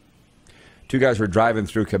story. Two guys were driving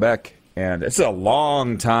through Quebec, and it's a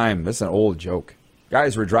long time. This is an old joke.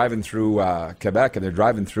 Guys were driving through Quebec, and they're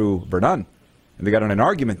driving through Verdun, and they got in an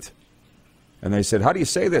argument. And they said, how do you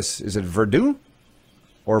say this? Is it Verdun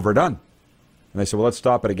or Verdun? And they said, well, let's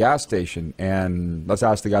stop at a gas station and let's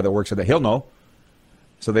ask the guy that works at he'll know.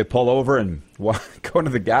 So they pull over and go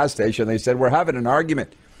to the gas station. They said, we're having an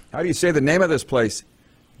argument. How do you say the name of this place?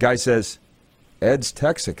 Guy says, Ed's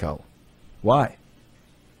Texaco. Why?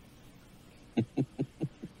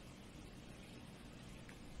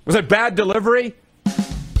 Was it bad delivery?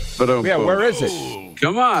 Yeah, where is it?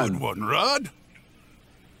 Come on. Good one, Rod.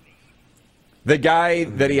 The guy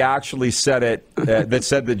that he actually said it, that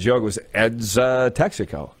said the joke was Ed's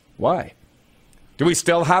Texaco. Why? Do we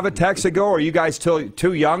still have a Texaco? Or are you guys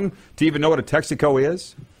too young to even know what a Texaco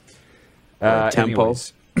is? Tempo.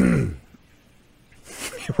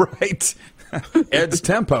 Right. Ed's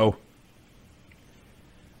Tempo.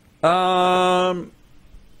 Well,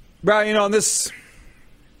 this...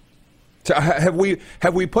 Have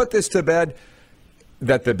we put this to bed?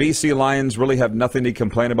 That the BC Lions really have nothing to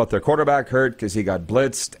complain about. Their quarterback hurt because he got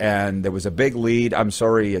blitzed and there was a big lead. I'm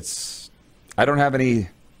sorry, I don't have any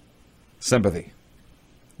sympathy.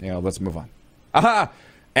 Let's move on. Aha!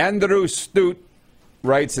 Andrew Stute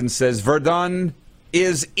writes and says, Verdun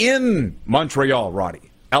is in Montreal, Roddy.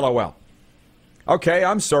 LOL. Okay,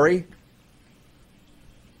 I'm sorry.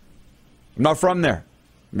 I'm not from there.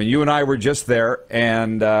 I mean, you and I were just there,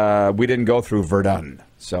 and we didn't go through Verdun.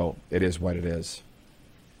 So it is what it is.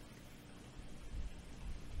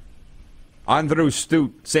 Andrew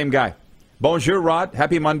Stute, same guy. Bonjour, Rod.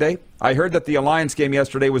 Happy Monday. I heard that the Alliance game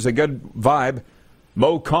yesterday was a good vibe.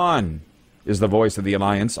 Mo Khan is the voice of the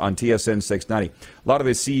Alliance on TSN 690. A lot of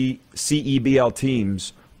the CEBL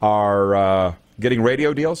teams are getting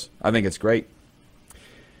radio deals. I think it's great.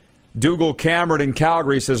 Dougal Cameron in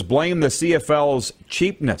Calgary says, blame the CFL's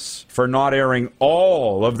cheapness for not airing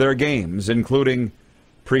all of their games, including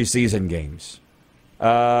preseason games.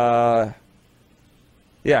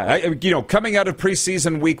 Coming out of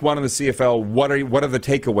preseason week 1 in the CFL, what are the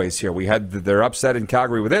takeaways here? We had their upset in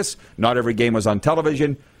Calgary with this. Not every game was on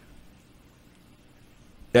television.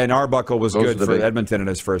 And Arbuckle was good for Edmonton in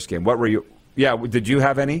his first game. What were you? Yeah, did you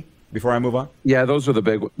have any before I move on? Yeah, those are the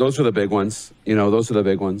big ones. Those are the big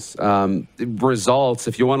ones. Results.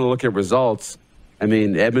 If you want to look at results, I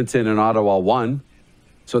mean, Edmonton and Ottawa won,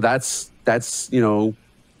 so that's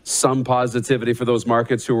some positivity for those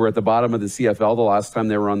markets who were at the bottom of the CFL the last time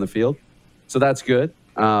they were on the field. So that's good.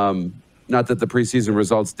 Not that the preseason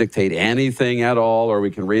results dictate anything at all, or we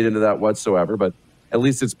can read into that whatsoever, but at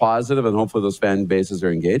least it's positive, and hopefully those fan bases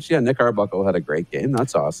are engaged. Yeah, Nick Arbuckle had a great game.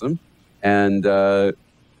 That's awesome. And, that's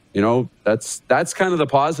kind of the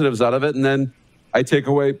positives out of it. And then I take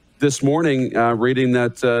away this morning reading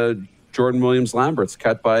that Jordan Williams-Lambert's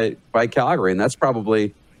cut by Calgary, and that's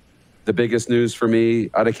probably the biggest news for me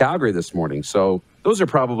out of Calgary this morning. So those are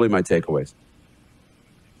probably my takeaways.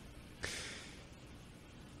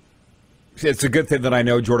 It's a good thing that I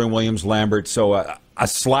know Jordan Williams-Lambert. So a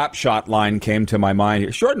slap shot line came to my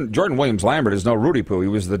mind. Jordan Williams-Lambert is no Rudy Poo. He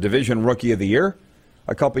was the Division Rookie of the Year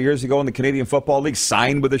a couple years ago in the Canadian Football League,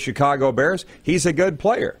 signed with the Chicago Bears. He's a good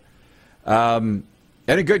player and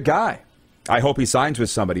a good guy. I hope he signs with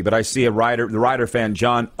somebody. But I see the Rider fan,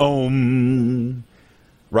 John Ohm,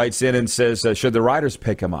 writes in and says, should the Riders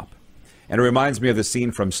pick him up? And it reminds me of the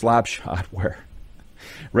scene from Slapshot where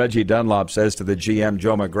Reggie Dunlop says to the GM,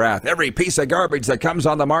 Joe McGrath, every piece of garbage that comes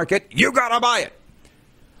on the market, you got to buy it.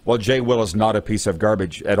 Well, Jay Will is not a piece of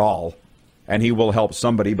garbage at all, and he will help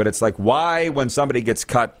somebody. But it's like, why, when somebody gets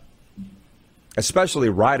cut, especially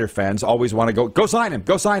Rider fans, always want to go sign him,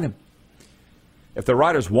 go sign him. If the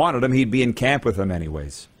Riders wanted him, he'd be in camp with them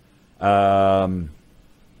anyways. And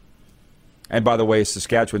by the way,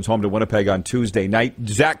 Saskatchewan's home to Winnipeg on Tuesday night.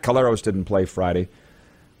 Zach Collaros didn't play Friday.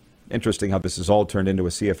 Interesting how this has all turned into a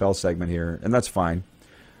CFL segment here, and that's fine.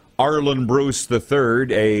 Arlen Bruce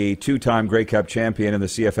III, a two-time Grey Cup champion in the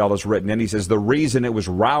CFL, has written in. He says the reason it was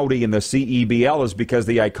rowdy in the CEBL is because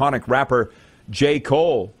the iconic rapper J.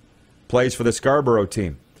 Cole plays for the Scarborough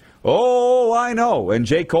team. Oh, all I know. And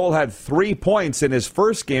J. Cole had 3 points in his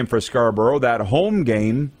first game for Scarborough, that home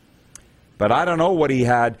game. But I don't know what he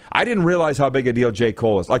had. I didn't realize how big a deal J.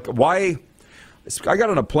 Cole is. Like, why? I got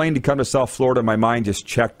on a plane to come to South Florida. My mind just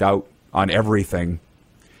checked out on everything.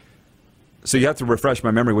 So you have to refresh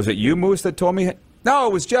my memory. Was it you, Moose, that told me? No,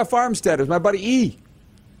 it was Jeff Armstead. It was my buddy E.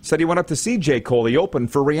 Said he went up to see J. Cole. He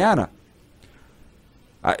opened for Rihanna.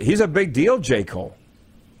 He's a big deal, J. Cole.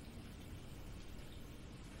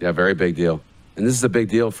 Yeah, very big deal. And this is a big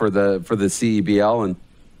deal for the CEBL and,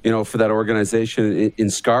 you know, for that organization in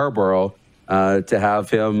Scarborough to have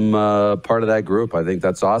him part of that group. I think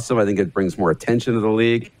that's awesome. I think it brings more attention to the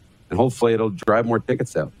league, and hopefully it'll drive more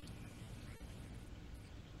tickets out.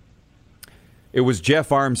 It was Jeff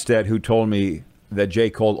Armstead who told me that J.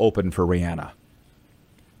 Cole opened for Rihanna.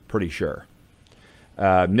 Pretty sure.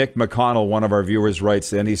 Nick McConnell, one of our viewers,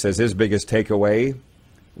 writes in. He says his biggest takeaway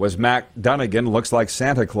was Matt Dunnigan looks like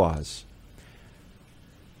Santa Claus.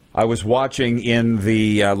 I was watching in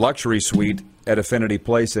the luxury suite at Affinity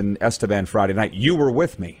Place in Estevan Friday night. You were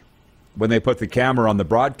with me when they put the camera on the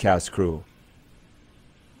broadcast crew.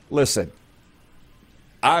 Listen,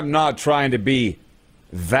 I'm not trying to be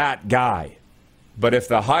that guy, but if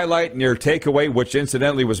the highlight in your takeaway, which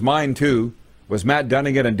incidentally was mine too, was Matt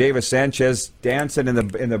Dunnigan and Davis Sanchez dancing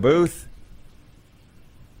in the booth,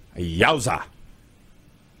 yowza.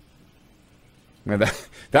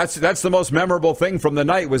 That's the most memorable thing from the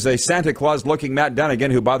night was a Santa Claus-looking Matt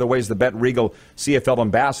Dunnigan, who, by the way, is the Bet Regal CFL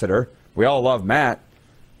ambassador. We all love Matt,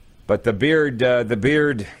 but the beard,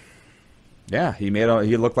 yeah,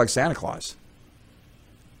 he looked like Santa Claus.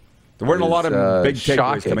 There weren't a lot of big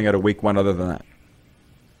takeaways coming out of week one, other than that.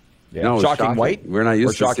 Yeah. No, shocking white. We're not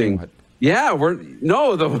used to seeing. Yeah,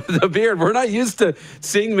 the beard. We're not used to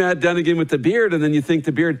seeing Matt Dunnigan with the beard, and then you think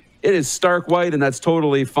the beard, it is stark white, and that's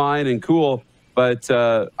totally fine and cool. But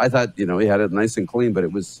I thought, you know, he had it nice and clean, but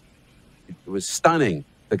it was stunning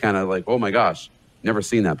to kind of like, oh my gosh, never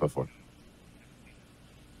seen that before.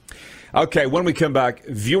 Okay, when we come back,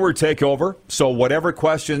 viewer takeover. So whatever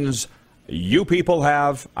questions you people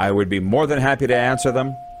have, I would be more than happy to answer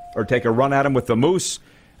them or take a run at them with the Moose.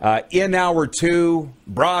 In hour 2,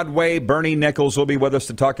 Broadway, Bernie Nichols will be with us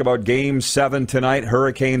to talk about Game 7 tonight,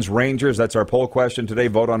 Hurricanes, Rangers. That's our poll question today.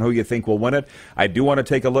 Vote on who you think will win it. I do want to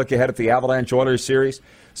take a look ahead at the Avalanche Oilers series.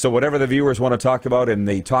 So whatever the viewers want to talk about in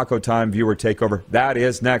the Taco Time viewer takeover, that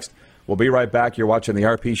is next. We'll be right back. You're watching the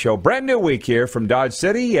RP Show. Brand new week here from Dodge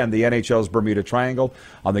City and the NHL's Bermuda Triangle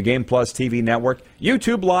on the Game Plus TV network,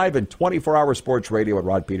 YouTube Live, and 24-hour sports radio at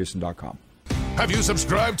rodpeterson.com. Have you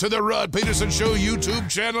subscribed to the Rod Peterson Show YouTube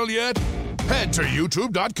channel yet? Head to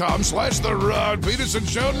youtube.com/The Rod Peterson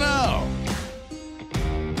Show now.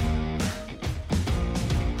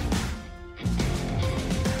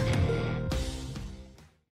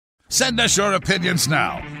 Send us your opinions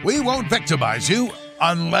now. We won't victimize you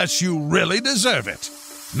unless you really deserve it.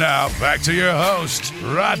 Now, back to your host,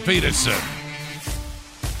 Rod Peterson.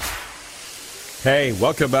 Hey,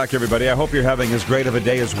 welcome back, everybody. I hope you're having as great of a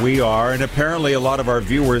day as we are, and apparently a lot of our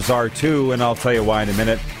viewers are too, and I'll tell you why in a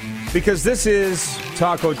minute. Because this is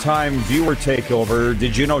Taco Time Viewer Takeover.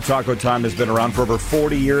 Did you know Taco Time has been around for over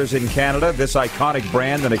 40 years in Canada? This iconic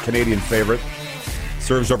brand and a Canadian favorite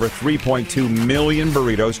serves over 3.2 million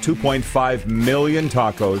burritos, 2.5 million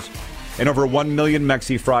tacos, and over 1 million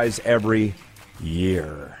Mexi fries every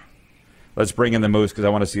year. Let's bring in the Moose because I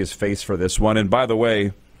want to see his face for this one. And by the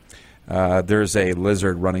way, there's a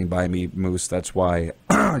lizard running by me, Moose. That's why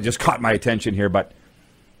it just caught my attention here. But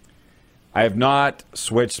I have not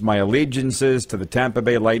switched my allegiances to the Tampa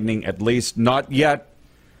Bay Lightning, at least not yet.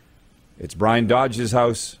 It's Brian Dodge's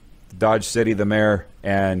house, Dodge City, the mayor,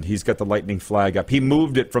 and he's got the Lightning flag up. He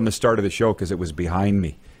moved it from the start of the show because it was behind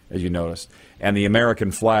me, as you noticed. And the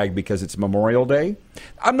American flag because it's Memorial Day.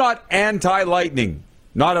 I'm not anti-Lightning,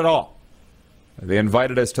 not at all. They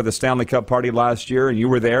invited us to the Stanley Cup party last year, and you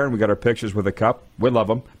were there, and we got our pictures with the cup. We love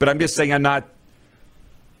them. But I'm just saying I'm not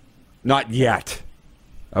yet.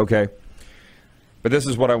 Okay? But this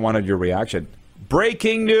is what I wanted your reaction.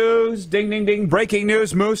 Breaking news. Ding, ding, ding. Breaking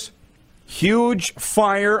news, Moose. Huge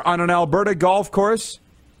fire on an Alberta golf course.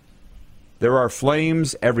 There are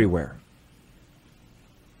flames everywhere.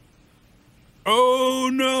 Oh,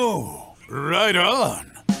 no. Right on.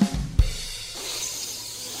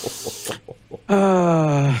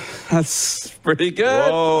 That's pretty good.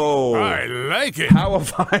 Whoa. I like it. How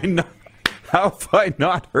have I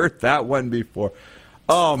not heard that one before?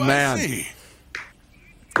 Oh, man.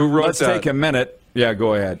 Who wrote Let's that? take a minute. Yeah,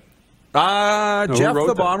 go ahead. Jeff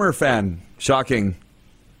the Bomber fan. Shocking.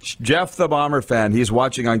 Jeff the Bomber fan. He's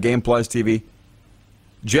watching on Game Plus TV.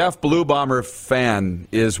 Jeff Blue Bomber fan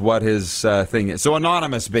is what his thing is. So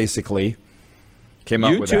anonymous, basically, came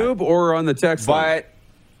up with that. YouTube or on the text line?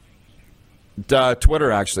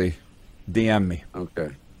 Twitter, actually. DM me.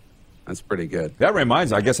 Okay. That's pretty good. That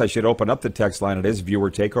reminds me, I guess I should open up the text line. It is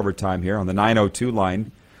viewer takeover time here on the 902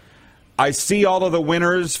 line. I see all of the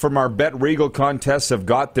winners from our Bet Regal contests have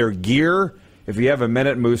got their gear. If you have a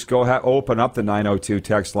minute, Moose, go open up the 902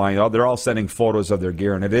 text line. Oh, they're all sending photos of their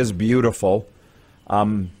gear, and it is beautiful.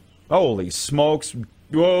 Holy smokes.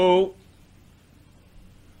 Whoa.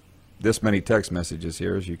 This many text messages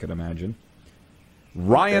here, as you can imagine.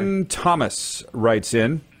 Ryan Thomas writes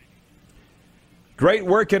in. Great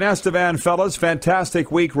work in Estevan, fellas.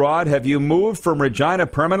 Fantastic week, Rod. Have you moved from Regina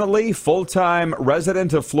permanently? Full-time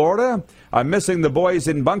resident of Florida? I'm missing the boys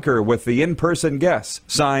in bunker with the in-person guests.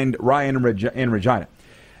 Signed, Ryan in Regina.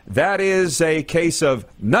 That is a case of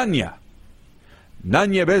Nunya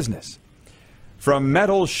business. From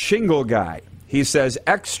Metal Shingle Guy. He says,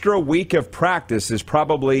 extra week of practice is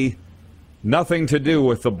probably nothing to do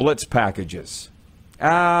with the blitz packages.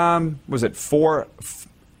 Was it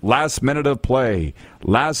last minute of play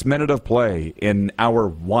in hour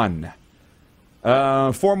 1.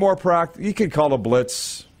 4 more practice. You could call a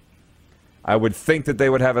blitz. I would think that they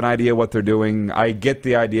would have an idea what they're doing. I get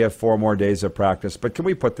the idea of 4 more days of practice, but can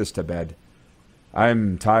we put this to bed?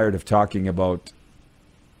 I'm tired of talking about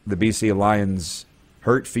the BC Lions'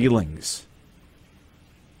 hurt feelings.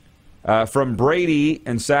 From Brady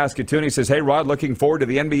in Saskatoon, he says, hey, Rod, looking forward to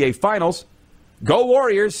the NBA Finals. Go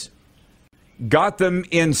Warriors. Got them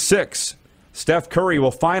in 6. Steph Curry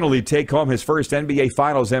will finally take home his first NBA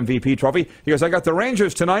Finals MVP trophy. He goes, I got the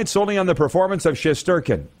Rangers tonight solely on the performance of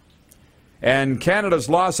Shesterkin. And Canada's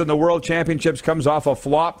loss in the World Championships comes off a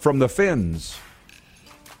flop from the Finns.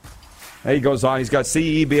 He goes on. He's got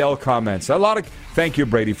CEBL comments. Thank you,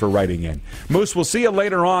 Brady, for writing in. Moose, we'll see you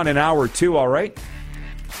later on in hour 2, all right?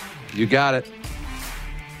 You got it.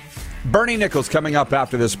 Bernie Nichols coming up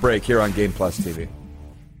after this break here on Game Plus TV.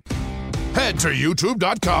 Head to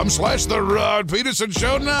youtube.com/The Rod Peterson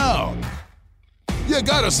Show now. You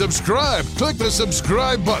gotta subscribe. Click the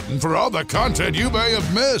subscribe button for all the content you may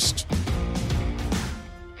have missed.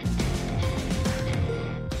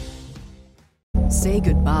 Say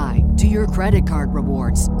goodbye to your credit card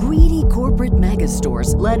rewards. Greedy corporate mega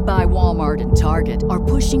stores, led by Walmart and Target, are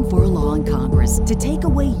pushing for a law in Congress to take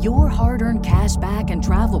away your hard-earned cash back and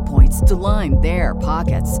travel points to line their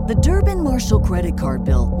pockets. The Durbin-Marshall credit card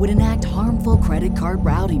bill would enact harmful credit card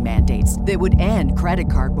routing mandates that would end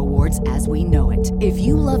credit card rewards as we know it. If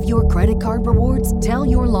you love your credit card rewards, tell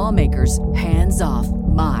your lawmakers, hands off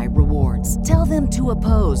my rewards. Tell them to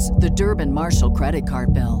oppose the Durbin-Marshall credit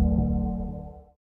card bill.